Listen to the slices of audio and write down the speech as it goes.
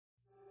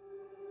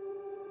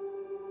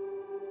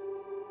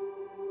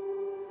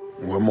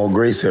Well, more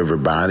grace,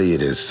 everybody.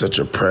 It is such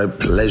a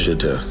pleasure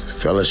to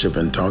fellowship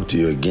and talk to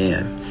you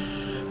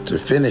again. To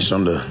finish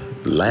on the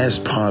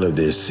last part of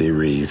this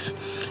series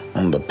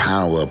on the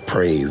power of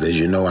praise. As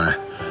you know, I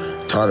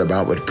taught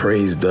about what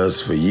praise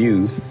does for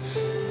you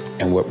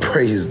and what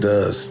praise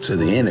does to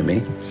the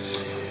enemy.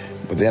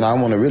 But then I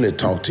want to really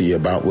talk to you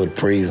about what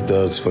praise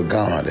does for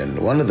God. And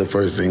one of the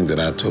first things that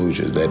I told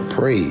you is that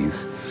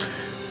praise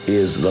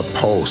is the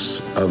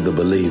pulse of the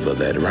believer.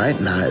 That right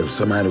now, if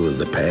somebody was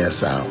to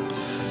pass out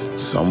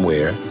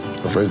somewhere,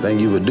 the first thing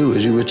you would do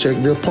is you would check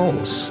their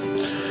pulse.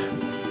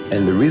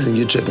 And the reason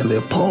you're checking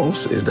their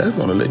pulse is that's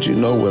going to let you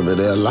know whether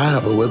they're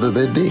alive or whether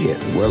they're dead.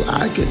 Well,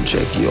 I can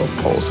check your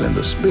pulse in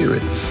the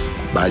spirit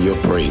by your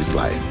praise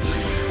life.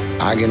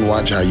 I can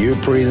watch how you're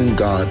praising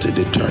God to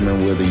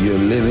determine whether you're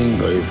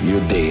living or if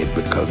you're dead.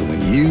 Because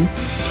when you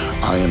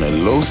are in a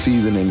low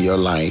season in your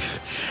life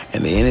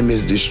and the enemy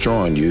is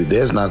destroying you,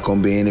 there's not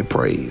going to be any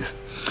praise.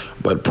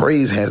 But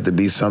praise has to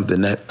be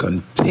something that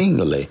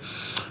continually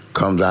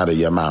comes out of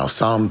your mouth.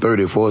 Psalm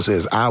 34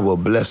 says, I will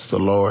bless the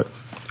Lord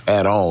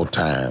at all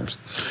times.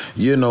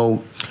 You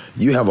know,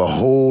 you have a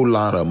whole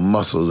lot of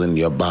muscles in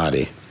your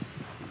body,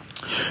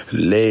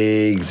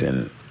 legs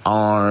and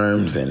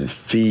arms and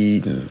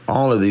feet and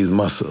all of these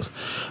muscles,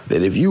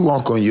 that if you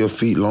walk on your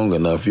feet long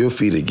enough, your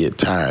feet will get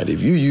tired.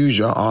 If you use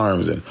your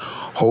arms and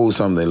hold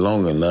something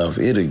long enough,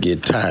 it'll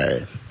get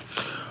tired.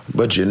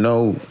 But you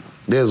know,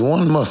 there's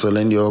one muscle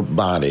in your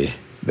body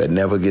that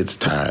never gets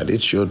tired.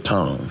 It's your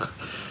tongue.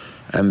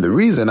 And the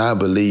reason I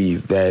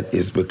believe that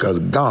is because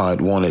God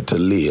wanted to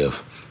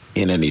live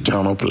in an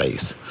eternal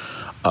place,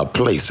 a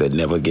place that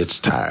never gets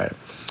tired.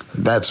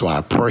 That's why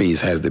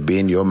praise has to be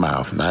in your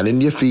mouth, not in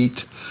your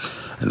feet,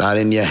 not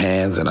in your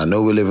hands. And I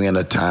know we're living in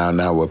a time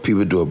now where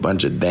people do a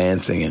bunch of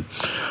dancing. And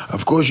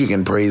of course you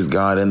can praise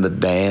God in the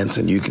dance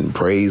and you can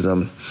praise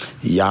him.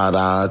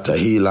 Yada,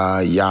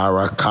 Tahila,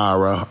 Yara,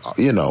 Kara,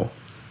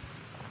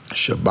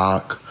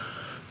 Shabak,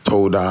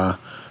 Toda.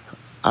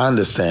 I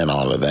understand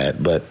all of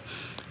that, but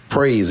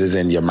praise is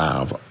in your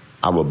mouth.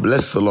 I will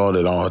bless the Lord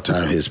at all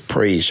times. His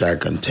praise shall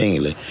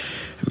continually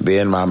be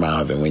in my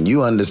mouth. And when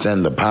you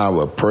understand the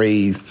power of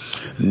praise,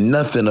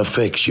 nothing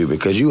affects you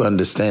because you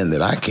understand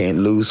that I can't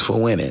lose for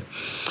winning.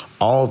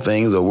 All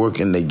things are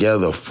working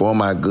together for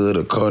my good,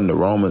 according to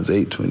Romans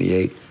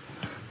 8:28.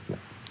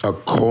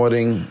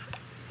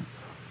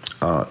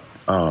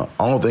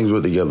 All things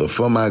work together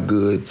for my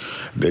good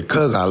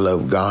because I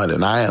love God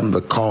and I am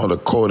the called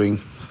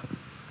according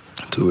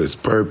to his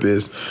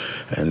purpose.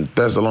 And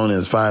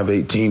Thessalonians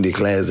 5:18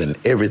 declares, in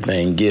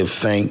everything give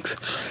thanks.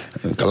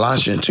 And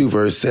Colossians 2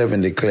 verse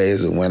 7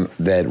 declares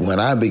that when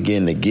I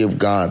begin to give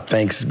God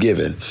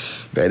thanksgiving,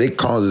 that it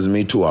causes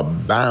me to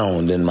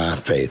abound in my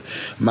faith.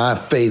 My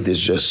faith is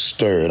just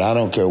stirred. I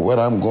don't care what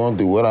I'm going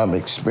through, what I'm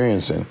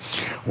experiencing.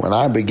 When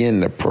I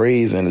begin to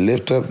praise and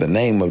lift up the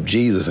name of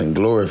Jesus and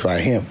glorify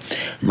him,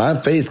 my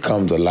faith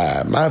comes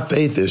alive. My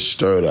faith is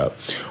stirred up.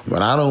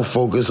 When I don't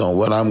focus on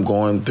what I'm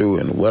going through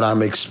and what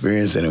I'm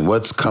experiencing and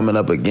what's coming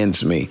up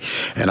against me,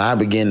 and I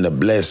begin to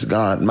bless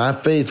God, my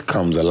faith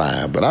comes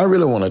alive. But I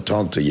really want to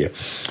talk to you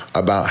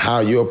about how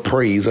your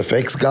praise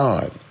affects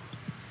God.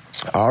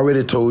 I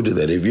already told you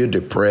that if you're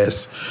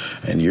depressed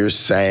and you're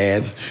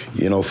sad,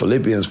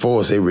 Philippians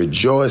 4 say,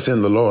 rejoice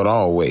in the Lord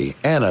always.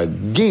 And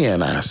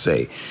again, I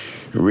say,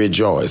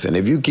 rejoice. And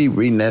if you keep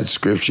reading that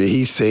scripture,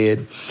 he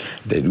said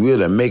that we're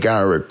to make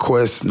our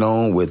requests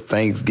known with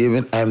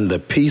thanksgiving and the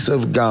peace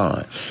of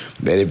God.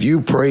 That if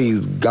you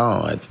praise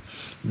God,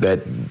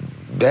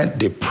 that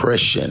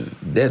depression,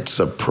 that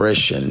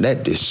suppression,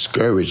 that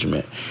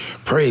discouragement,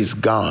 praise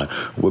God,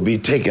 will be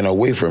taken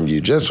away from you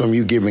just from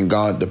you giving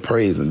God the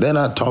praise. And then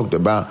I talked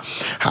about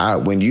how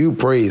when you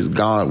praise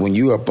God, when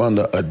you're up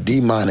under a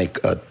demonic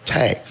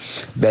attack,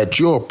 that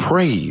your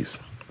praise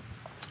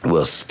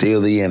will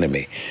steal the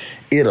enemy.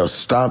 It'll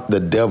stop the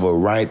devil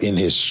right in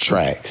his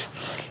tracks.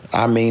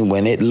 I mean,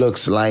 when it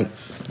looks like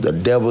the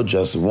devil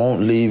just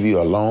won't leave you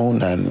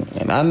alone.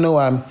 And I know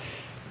I'm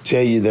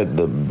tell you that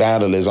the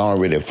battle is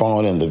already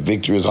fought and the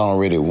victory is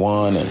already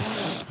won and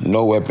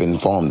no weapon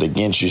formed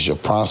against you shall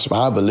prosper.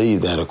 I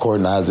believe that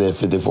according to Isaiah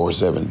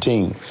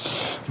 54:17.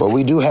 But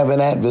we do have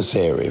an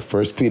adversary.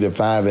 1 Peter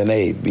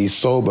 5:8. Be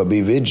sober, be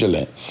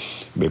vigilant,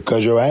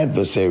 because your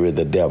adversary,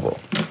 the devil,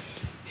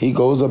 he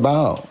goes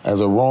about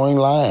as a roaring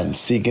lion,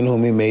 seeking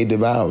whom he may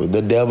devour.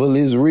 The devil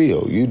is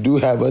real. You do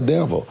have a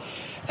devil.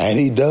 And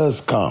he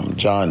does come,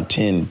 John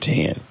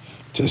 10:10,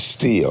 to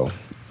steal,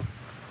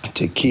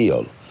 to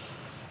kill,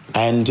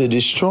 and to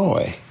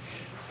destroy.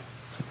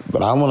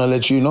 But I want to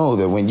let you know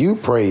that when you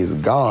praise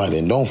God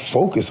and don't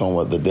focus on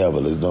what the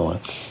devil is doing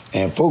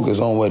and focus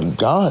on what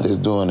God is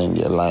doing in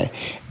your life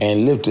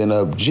and lifting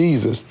up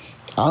Jesus,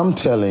 I'm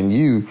telling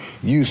you,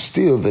 you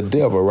steal the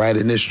devil right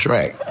in this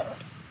track.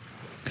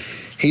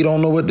 He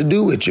don't know what to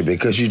do with you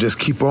because you just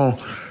keep on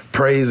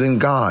praising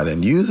God.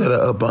 And you that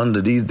are up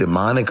under these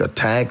demonic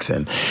attacks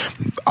and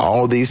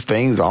all these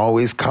things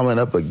always coming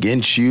up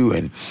against you,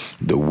 and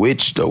the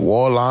witch, the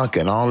warlock,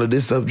 and all of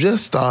this stuff,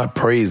 just start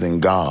praising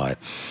God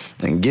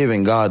and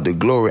giving God the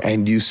glory,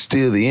 and you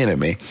steal the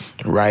enemy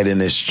right in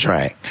this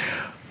track.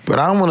 But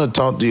I want to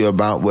talk to you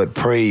about what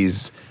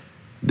praise,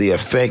 the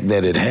effect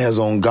that it has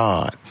on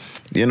God.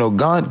 You know,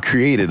 God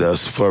created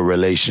us for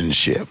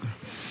relationship.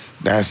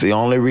 That's the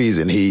only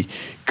reason he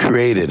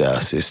created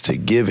us, is to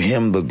give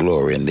him the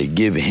glory and to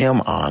give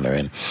him honor.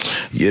 And,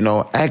 you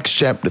know, Acts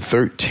chapter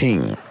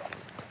 13,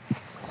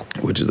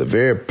 which is a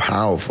very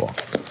powerful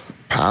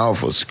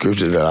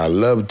scripture that I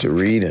love to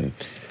read, and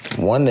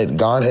one that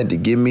God had to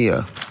give me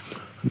a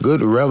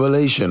good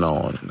revelation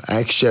on.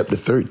 Acts chapter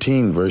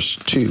 13, verse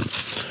 2.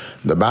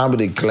 The Bible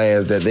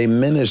declares that they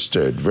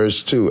ministered,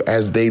 verse 2,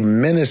 as they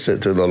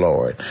ministered to the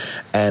Lord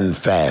and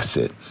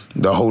fasted.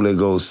 The Holy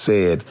Ghost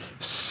said,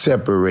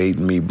 separate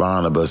me,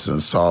 Barnabas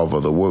and Saul, for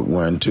the work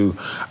whereunto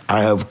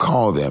I have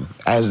called them,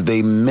 as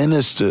they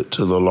ministered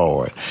to the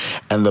Lord.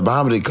 And the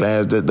Bible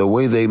declares that the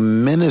way they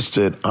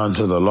ministered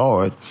unto the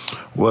Lord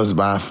was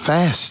by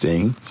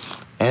fasting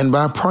and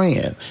by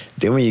praying.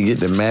 Then when you get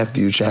to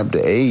Matthew chapter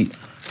 8,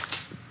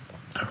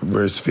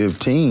 verse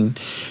 15,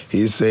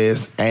 he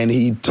says, and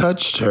he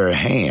touched her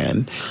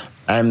hand,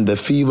 and the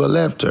fever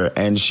left her,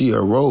 and she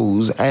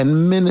arose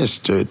and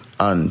ministered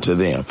unto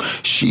them.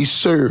 She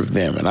served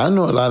them. And I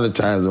know a lot of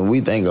times when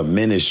we think of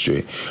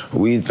ministry,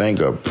 we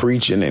think of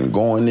preaching and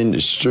going in the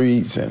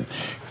streets and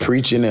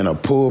preaching in a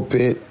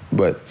pulpit.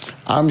 But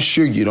I'm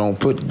sure you don't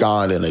put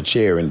God in a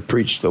chair and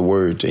preach the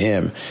word to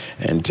him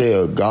and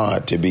tell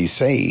God to be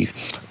saved.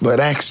 But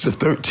Acts the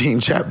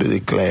 13th chapter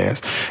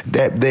declares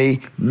that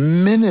they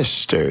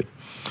ministered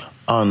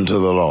unto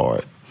the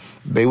Lord.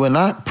 They were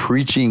not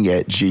preaching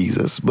at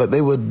Jesus, but they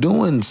were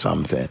doing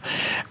something.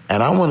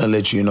 And I want to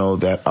let you know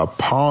that a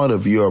part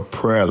of your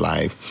prayer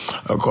life,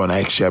 according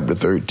to Acts chapter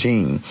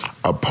 13,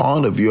 a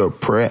part of your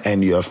prayer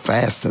and your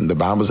fasting, the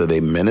Bible said they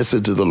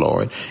ministered to the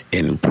Lord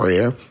in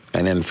prayer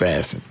and in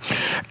fasting.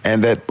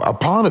 And that a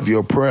part of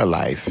your prayer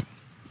life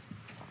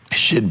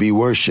should be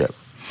worship.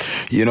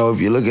 You know,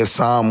 if you look at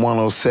Psalm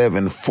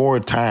 107, 4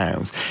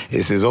 times,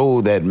 it says,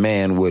 oh, that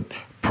man would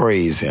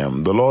praise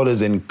him. The Lord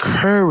is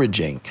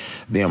encouraging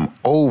them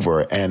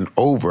over and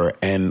over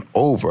and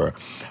over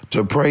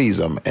to praise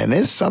him. And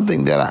it's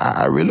something that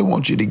I really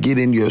want you to get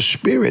in your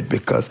spirit,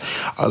 because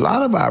a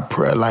lot of our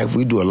prayer life,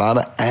 we do a lot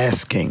of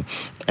asking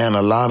and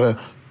a lot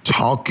of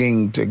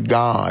talking to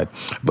God,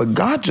 but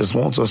God just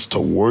wants us to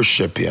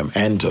worship him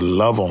and to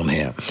love on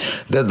him.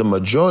 That the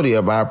majority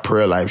of our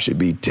prayer life should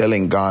be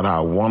telling God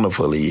how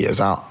wonderful he is,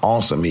 how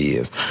awesome he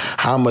is,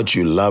 how much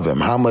you love him,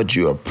 how much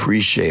you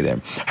appreciate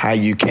him, how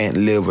you can't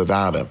live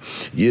without him.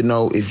 You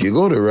know, if you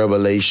go to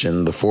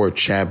Revelation, the 4th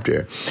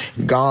chapter,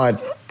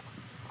 God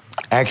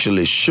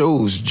actually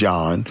shows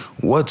John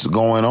what's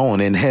going on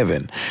in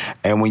heaven.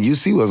 And when you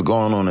see what's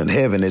going on in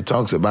heaven, it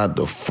talks about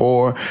the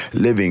 4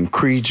 living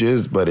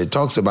creatures, but it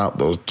talks about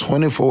those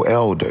 24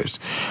 elders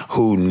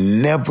who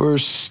never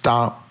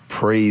stop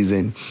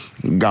praising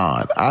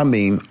God. I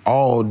mean,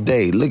 all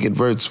day. Look at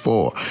verse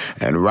 4.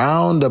 And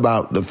round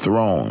about the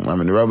throne,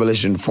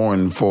 Revelation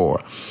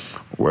 4:4,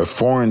 were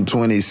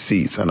 24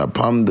 seats, and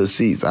upon the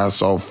seats I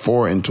saw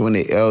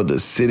 24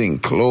 elders sitting,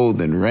 clothed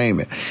in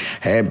raiment,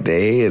 had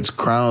their heads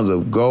crowns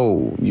of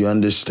gold. You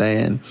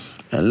understand?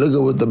 And look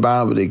at what the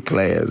Bible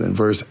declares in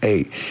verse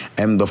 8.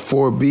 And the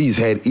 4 beasts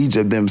had each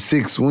of them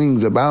 6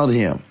 wings about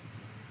him,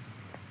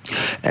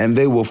 and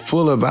they were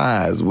full of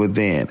eyes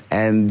within,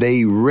 and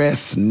they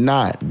rest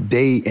not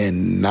day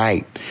and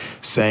night,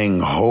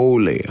 saying,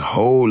 Holy,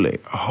 holy,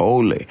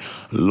 holy,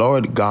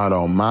 Lord God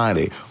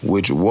Almighty,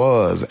 which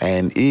was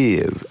and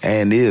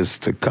is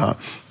to come.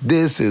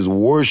 This is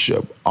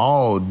worship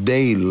all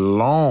day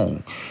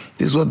long.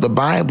 This is what the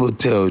Bible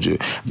tells you,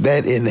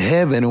 that in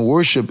heaven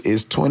worship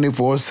is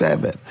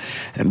 24/7.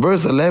 And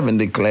verse 11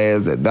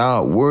 declares that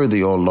thou art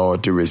worthy, O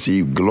Lord, to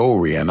receive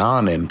glory and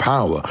honor and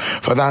power,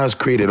 for thou hast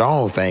created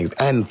all things,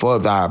 and for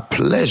thy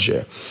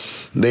pleasure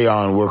they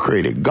are and were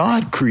created.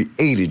 God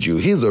created you.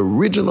 His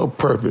original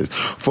purpose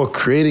for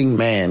creating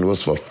man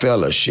was for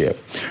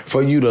fellowship,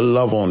 for you to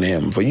love on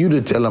him, for you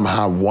to tell him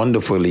how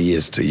wonderful he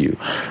is to you,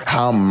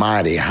 how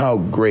mighty, how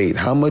great,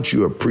 how much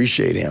you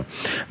appreciate him.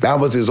 That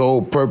was his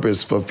whole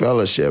purpose for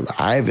fellowship.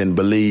 I even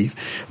believe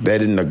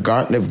that in the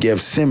Garden of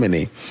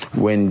Gethsemane,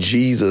 when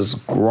Jesus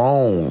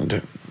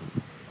groaned,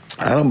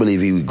 I don't believe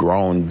he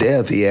groaned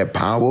death. He had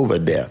power over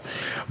death.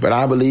 But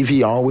I believe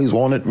he always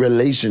wanted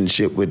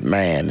relationship with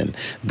man. And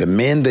the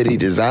men that he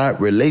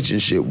desired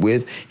relationship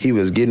with, he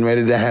was getting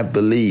ready to have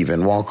to leave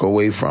and walk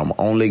away from.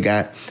 Only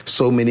got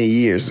so many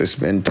years to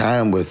spend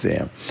time with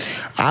them.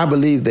 I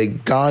believe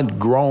that God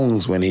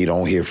groans when he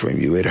don't hear from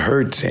you. It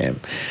hurts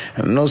him.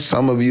 And I know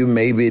some of you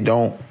maybe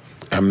don't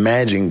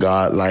imagine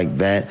God like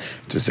that,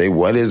 to say,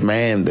 what is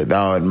man that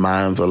thou art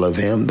mindful of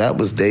him? That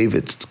was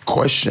David's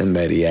question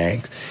that he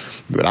asked.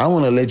 But I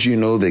want to let you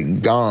know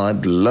that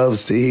God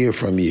loves to hear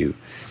from you.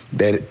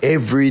 that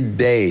every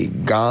day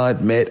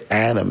God met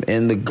Adam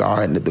in the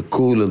garden at the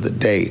cool of the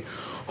day,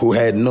 who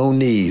had no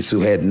needs, who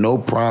had no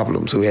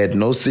problems, who had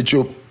no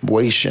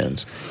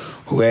situations,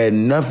 who had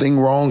nothing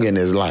wrong in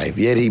his life,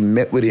 yet he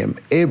met with him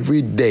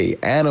every day.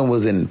 Adam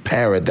was in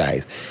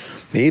paradise.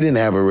 He didn't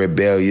have a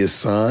rebellious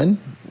son.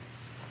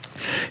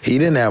 He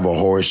didn't have a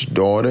horse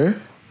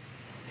daughter.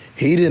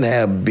 He didn't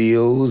have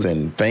bills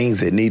and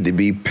things that need to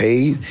be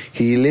paid.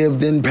 He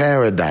lived in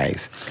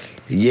paradise.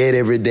 Yet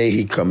every day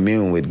he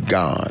communed with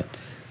God.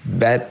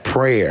 That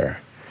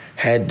prayer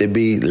had to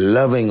be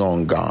loving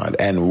on God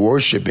and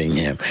worshiping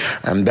him.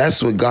 And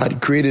that's what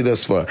God created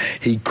us for.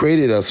 He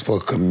created us for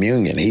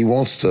communion. He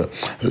wants to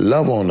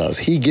love on us.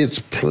 He gets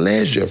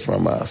pleasure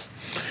from us.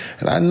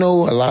 And I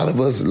know a lot of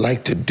us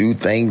like to do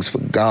things for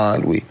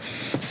God. We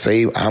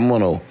say, I'm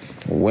going to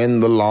win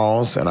the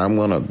loss, and I'm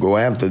going to go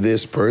after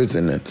this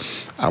person, and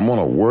I'm going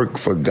to work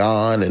for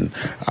God, and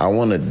I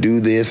want to do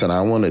this, and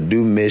I want to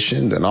do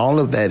missions, and all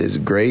of that is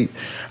great.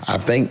 I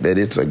think that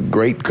it's a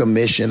great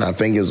commission. I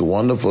think it's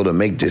wonderful to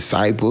make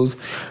disciples.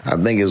 I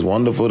think it's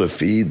wonderful to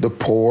feed the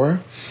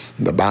poor.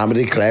 The Bible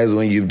declares,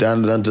 when you've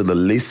done it unto the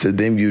least of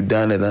them, you've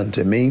done it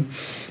unto me.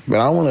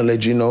 But I want to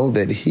let you know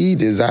that he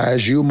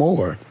desires you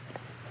more.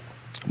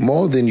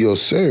 More than your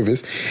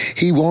service,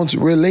 he wants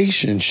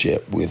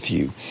relationship with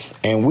you.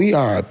 And we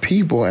are a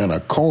people and a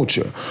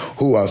culture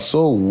who are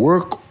so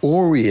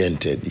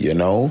work-oriented, you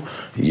know.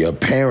 Your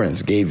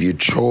parents gave you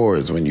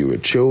chores when you were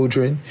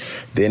children.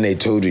 Then they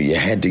told you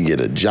had to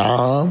get a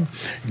job.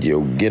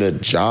 You'll get a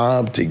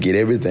job to get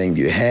everything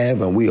you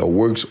have, and we are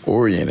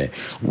works-oriented.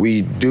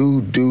 We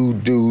do.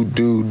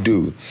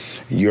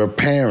 Your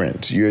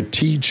parents, your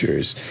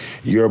teachers,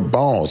 your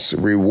boss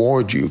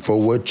reward you for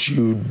what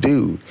you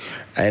do.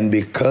 And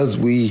because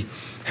we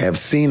have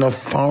seen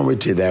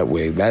authority that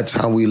way, that's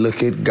how we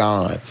look at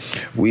God.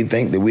 We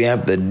think that we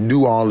have to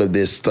do all of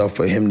this stuff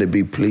for him to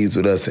be pleased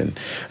with us and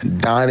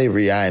dot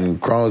every I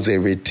and cross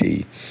every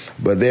T.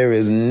 But there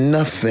is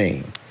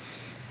nothing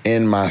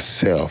in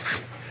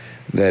myself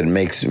that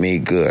makes me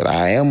good.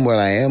 I am what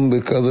I am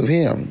because of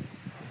him.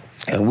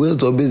 And we're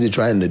so busy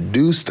trying to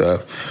do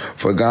stuff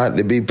for God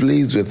to be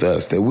pleased with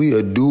us that we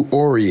are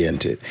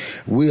do-oriented.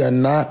 We are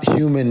not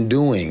human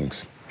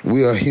doings.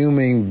 We are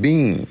human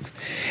beings,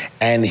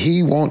 and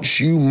he wants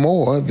you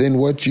more than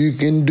what you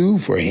can do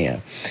for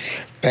him.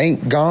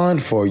 Thank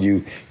God for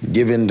you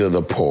giving to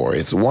the poor.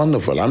 It's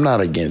wonderful. I'm not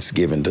against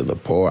giving to the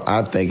poor.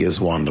 I think it's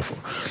wonderful.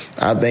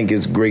 I think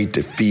it's great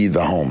to feed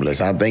the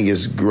homeless. I think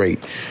it's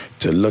great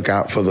to look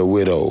out for the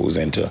widows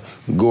and to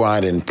go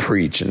out and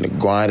preach and to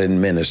go out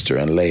and minister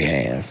and lay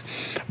hands.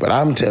 But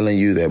I'm telling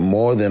you that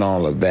more than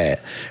all of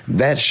that,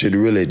 that should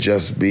really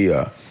just be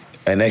an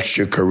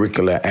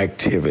extracurricular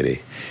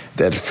activity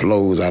that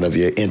flows out of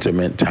your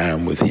intimate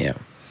time with him.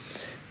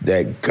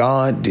 That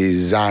God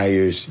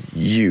desires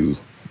you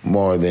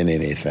more than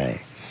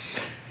anything.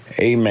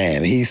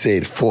 Amen. He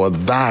said, for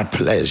thy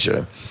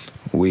pleasure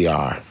we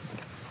are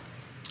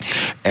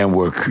and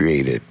were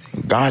created.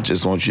 God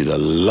just wants you to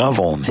love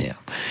on him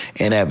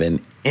and have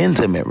an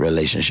intimate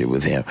relationship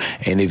with him.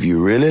 And if you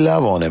really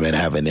love on him and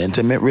have an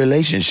intimate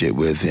relationship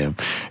with him,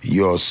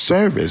 your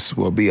service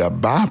will be a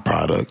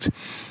byproduct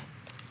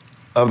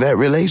of that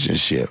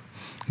relationship.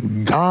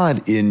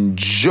 God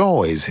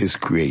enjoys his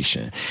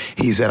creation.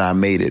 He said, I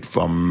made it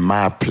for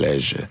my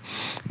pleasure.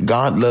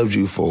 God loves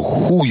you for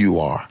who you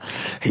are.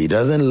 He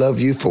doesn't love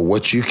you for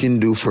what you can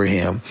do for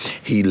him.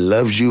 He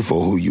loves you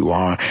for who you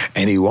are,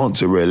 and he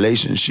wants a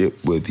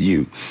relationship with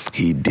you.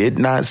 He did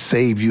not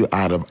save you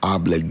out of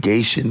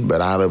obligation,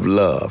 but out of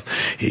love.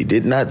 He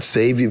did not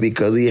save you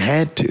because he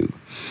had to.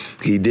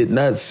 He did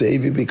not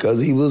save you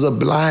because he was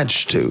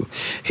obliged to.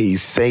 He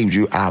saved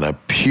you out of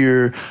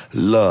pure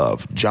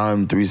love.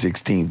 John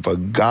 3:16, for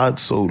God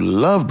so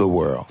loved the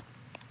world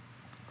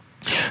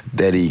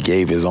that he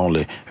gave his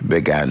only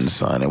begotten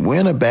son. And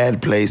we're in a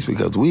bad place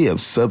because we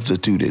have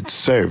substituted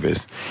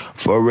service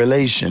for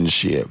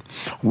relationship.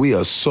 We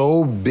are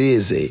so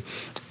busy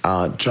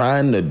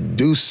trying to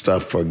do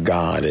stuff for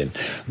God and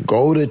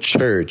go to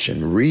church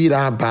and read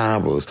our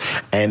Bibles,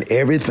 and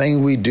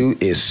everything we do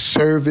is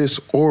service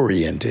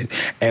oriented,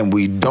 and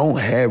we don't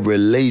have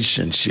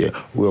relationship.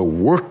 We're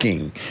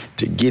working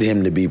to get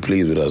him to be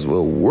pleased with us.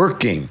 We're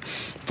working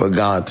for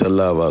God to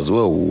love us.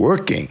 We're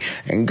working.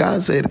 And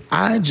God said,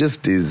 I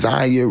just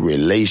desire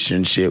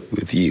relationship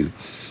with you.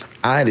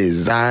 I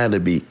desire to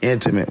be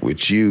intimate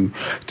with you,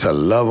 to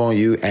love on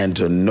you, and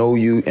to know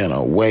you in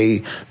a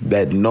way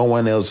that no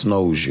one else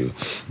knows you.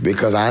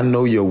 Because I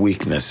know your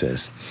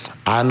weaknesses.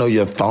 I know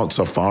your thoughts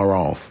are far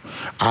off.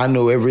 I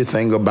know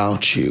everything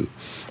about you.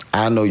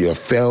 I know your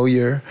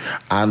failure.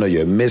 I know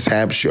your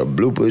mishaps, your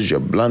bloopers, your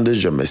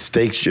blunders, your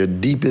mistakes, your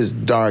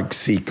deepest dark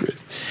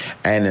secrets.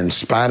 And in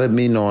spite of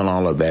me knowing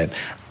all of that,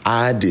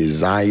 I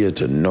desire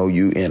to know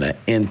you in an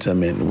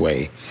intimate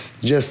way,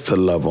 just to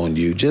love on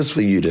you, just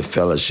for you to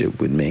fellowship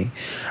with me.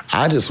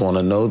 I just want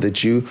to know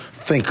that you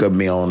think of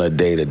me on a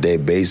day-to-day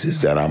basis,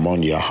 that I'm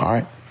on your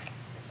heart.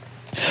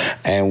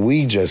 And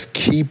we just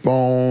keep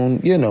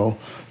on,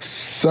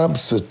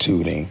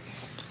 substituting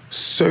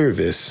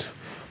service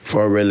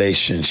for a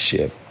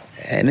relationship.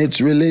 And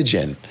it's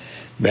religion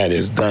that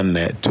has done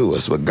that to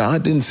us. But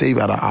God didn't save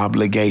out of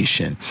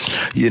obligation.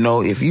 You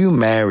know, if you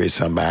marry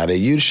somebody,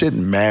 you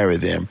shouldn't marry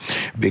them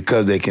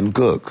because they can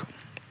cook,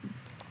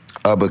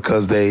 or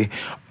because they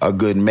are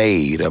good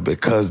maid, or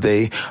because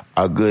they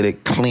are good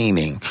at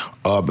cleaning,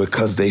 or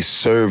because they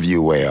serve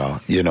you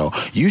well. You know,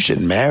 you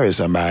should marry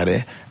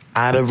somebody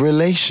out of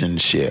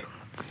relationship.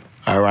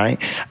 All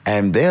right.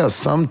 And there are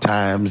some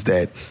times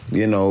that,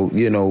 you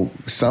know,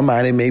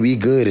 somebody may be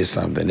good at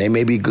something. They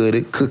may be good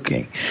at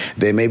cooking.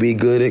 They may be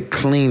good at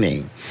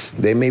cleaning.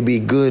 They may be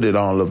good at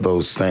all of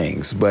those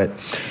things. But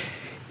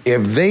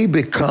if they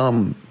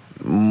become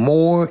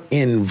more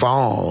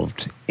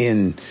involved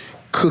in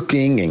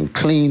cooking and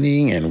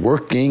cleaning and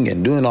working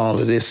and doing all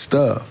of this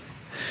stuff,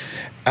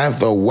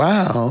 after a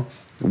while,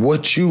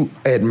 what you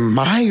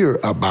admire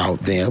about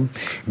them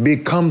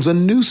becomes a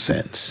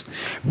nuisance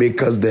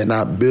because they're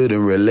not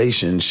building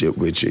relationship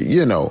with you.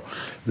 You know,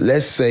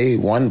 let's say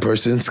one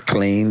person's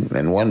clean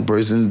and one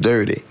person's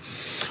dirty.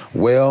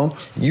 Well,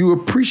 you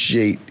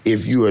appreciate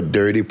if you're a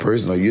dirty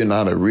person or you're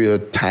not a real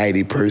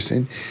tidy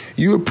person,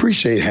 you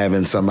appreciate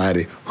having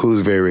somebody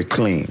who's very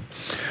clean.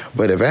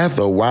 But if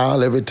after a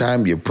while, every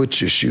time you put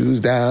your shoes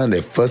down,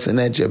 they're fussing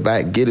at your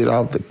back, get it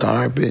off the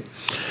carpet.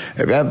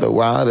 If after a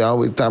while, they're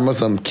always talking about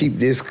something, keep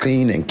this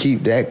clean and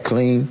keep that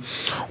clean,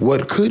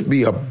 what could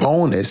be a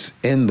bonus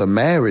in the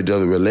marriage or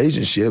the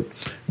relationship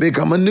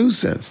become a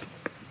nuisance.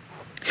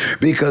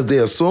 Because they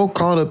are so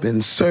caught up in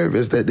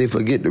service that they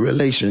forget the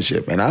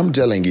relationship. And I'm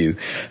telling you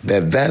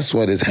that that's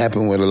what has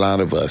happened with a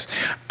lot of us.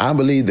 I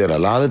believe that a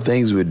lot of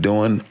things we're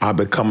doing are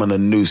becoming a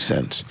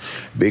nuisance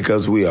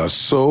because we are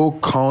so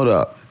caught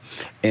up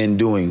in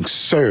doing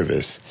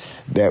service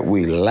that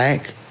we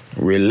lack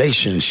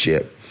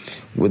relationship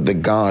with the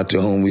God to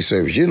whom we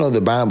serve. You know,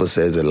 the Bible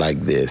says it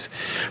like this.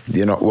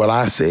 You know, well,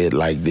 I say it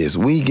like this.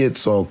 We get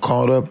so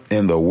caught up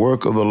in the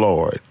work of the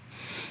Lord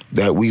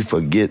that we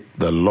forget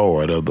the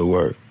Lord of the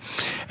work.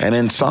 And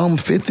in Psalm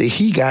 50,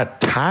 he got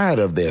tired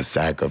of their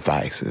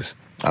sacrifices.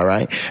 All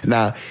right.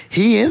 Now,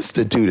 he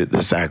instituted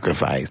the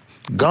sacrifice.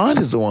 God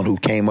is the one who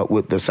came up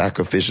with the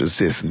sacrificial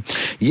system.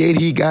 Yet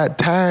he got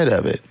tired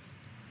of it.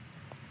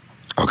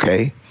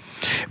 Okay.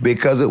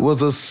 Because it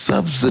was a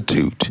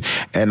substitute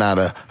and not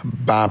a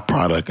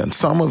byproduct. And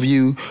some of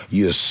you,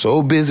 you're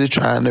so busy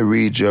trying to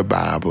read your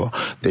Bible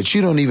that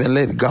you don't even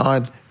let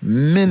God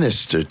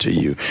minister to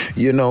you.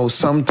 You know,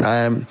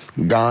 sometime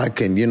God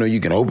can, you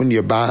can open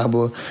your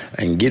Bible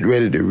and get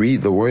ready to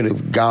read the Word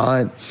of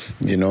God.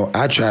 You know,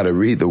 I try to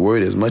read the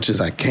Word as much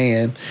as I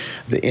can.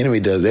 The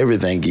enemy does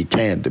everything he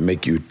can to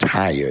make you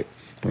tired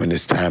when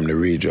it's time to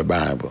read your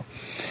Bible.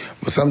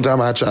 But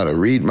sometimes I try to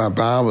read my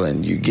Bible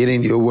and you get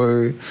in your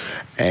word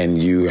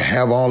and you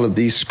have all of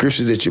these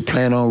scriptures that you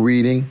plan on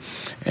reading,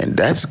 and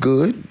that's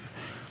good.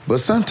 But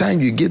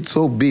sometimes you get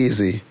so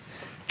busy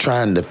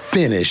trying to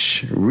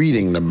finish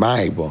reading the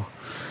Bible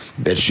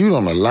that you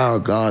don't allow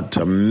God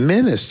to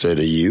minister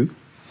to you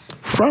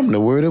from the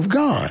Word of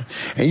God.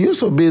 And you're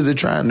so busy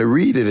trying to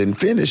read it and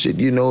finish it.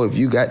 You know, if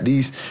you got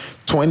these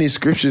 20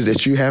 scriptures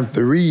that you have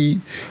to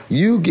read,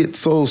 you get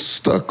so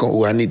stuck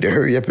on, I need to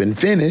hurry up and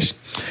finish,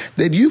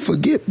 that you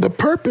forget the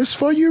purpose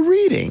for your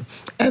reading.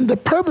 And the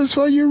purpose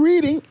for your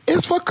reading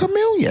is for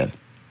communion.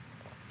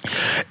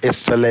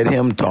 It's to let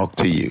him talk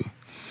to you.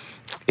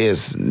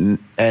 And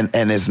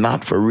it's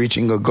not for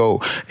reaching a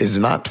goal. It's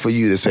not for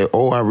you to say,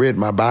 oh, I read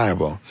my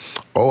Bible.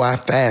 Oh, I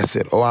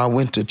fasted. Oh, I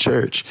went to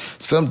church.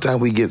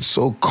 Sometimes we get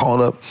so caught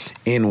up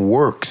in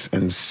works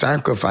and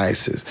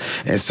sacrifices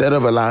instead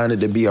of allowing it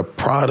to be a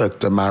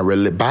product of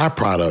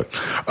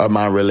byproduct of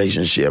my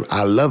relationship.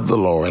 I love the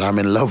Lord. I'm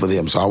in love with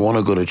him, so I want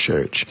to go to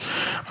church.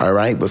 All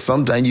right. But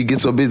sometimes you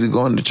get so busy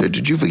going to church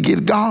that you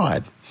forget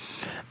God.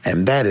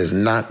 And that is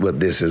not what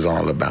this is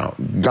all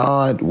about.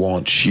 God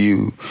wants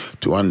you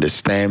to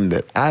understand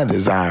that I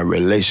desire a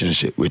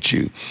relationship with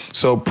you.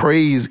 So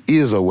praise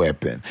is a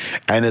weapon,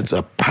 and it's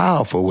a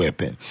powerful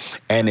weapon,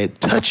 and it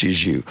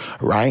touches you,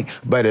 right?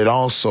 But it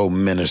also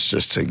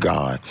ministers to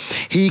God.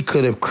 He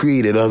could have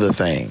created other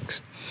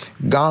things.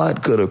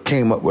 God could have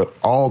came up with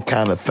all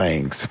kind of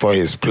things for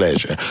his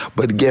pleasure.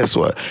 But guess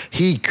what?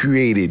 He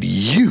created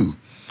you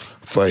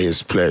for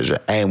his pleasure.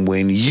 And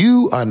when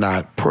you are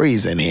not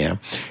praising him,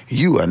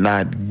 you are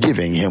not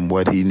giving him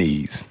what he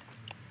needs.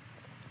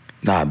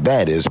 Now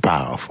that is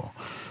powerful.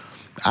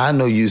 I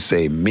know you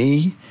say,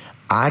 me,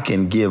 I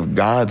can give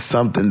God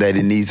something that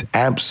he needs.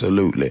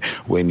 Absolutely.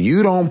 When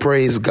you don't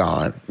praise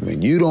God,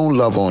 when you don't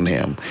love on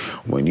him,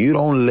 when you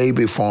don't lay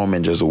before him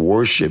and just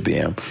worship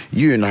him,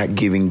 you're not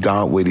giving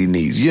God what he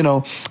needs. You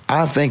know,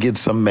 I think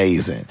it's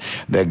amazing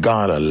that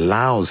God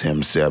allows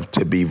himself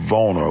to be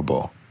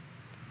vulnerable.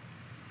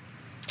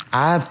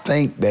 I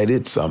think that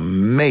it's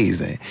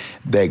amazing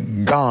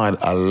that God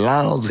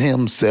allows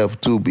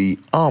himself to be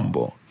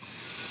humble,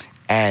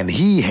 and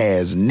he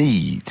has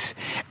needs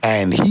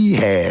and he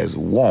has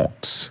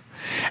wants.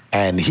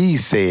 And he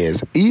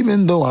says,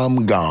 even though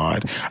I'm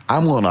God,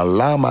 I'm going to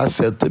allow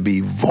myself to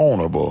be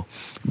vulnerable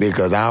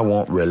because I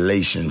want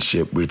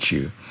relationship with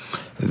you.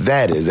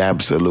 That is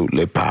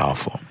absolutely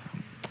powerful.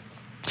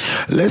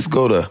 Let's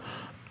go to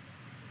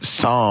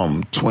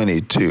Psalm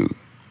 22.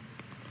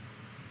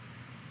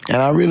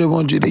 And I really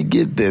want you to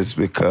get this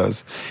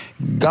because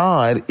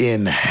God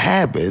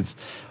inhabits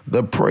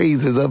the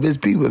praises of his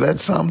people.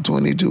 That's Psalm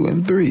 22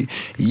 and 3.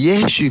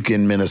 Yes, you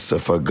can minister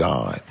for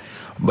God,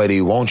 but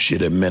he wants you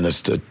to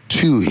minister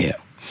to him.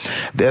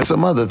 There's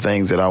some other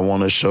things that I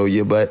want to show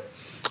you, but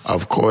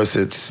of course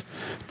it's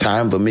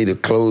time for me to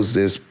close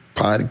this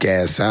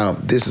podcast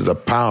out. This is a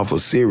powerful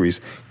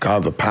series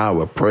called The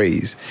Power of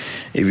Praise.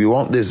 If you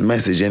want this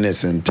message in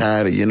its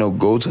entirety,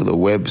 go to the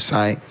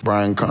website,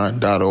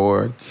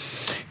 briancarn.org,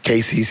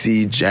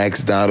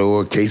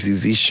 kccjax.org,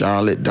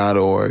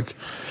 kccharlotte.org.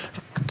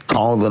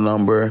 Call the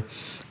number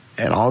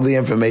and all the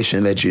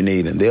information that you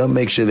need, and they'll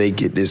make sure they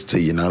get this to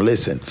you. Now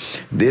listen,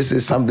 this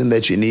is something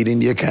that you need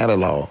in your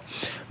catalog.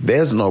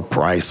 There's no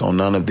price on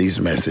none of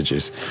these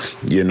messages.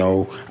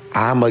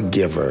 I'm a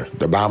giver.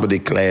 The Bible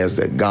declares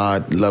that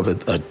God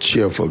loveth a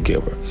cheerful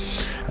giver.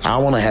 I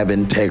want to have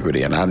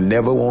integrity, and I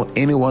never want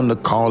anyone to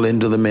call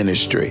into the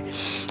ministry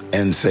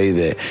and say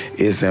that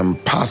it's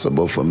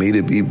impossible for me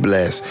to be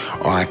blessed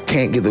or I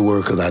can't get the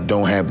word because I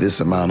don't have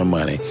this amount of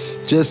money.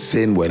 Just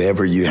send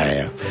whatever you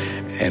have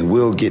and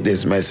we'll get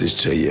this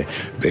message to you,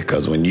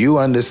 because when you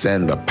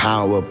understand the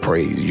power of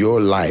praise,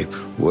 your life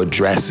will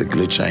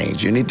drastically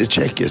change. You need to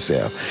check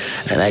yourself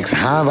and ask,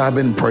 how have I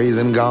been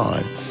praising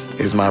God?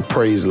 Is my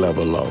praise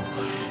level low?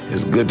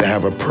 It's good to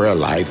have a prayer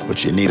life,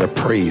 but you need a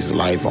praise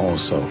life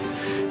also.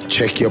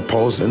 Check your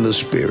pulse in the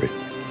spirit.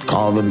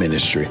 Call the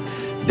ministry.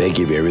 They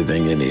give you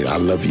everything you need. I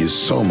love you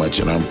so much,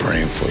 and I'm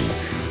praying for you.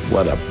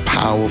 What a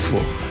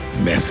powerful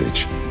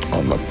message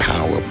on the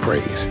power of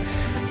praise.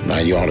 Now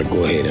you ought to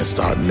go ahead and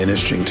start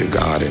ministering to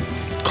God and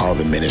call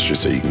the ministry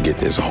so you can get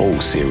this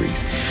whole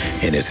series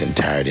in its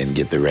entirety and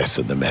get the rest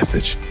of the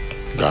message.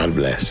 God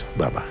bless.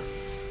 Bye-bye.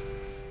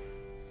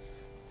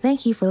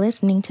 Thank you for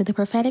listening to the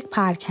Prophetic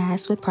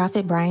Podcast with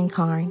Prophet Brian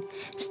Carn.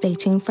 Stay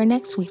tuned for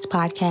next week's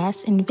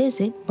podcast and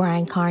visit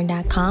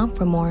briancarn.com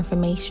for more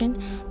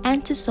information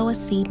and to sow a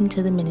seed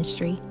into the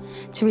ministry.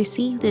 To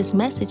receive this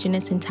message in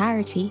its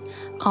entirety,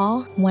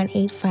 call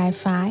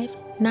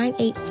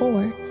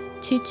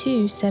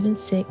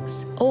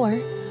 1-855-984-2276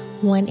 or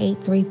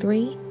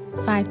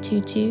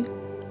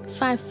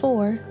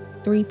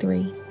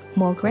 1-833-522-5433.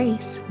 More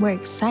grace. We're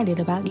excited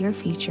about your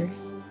future.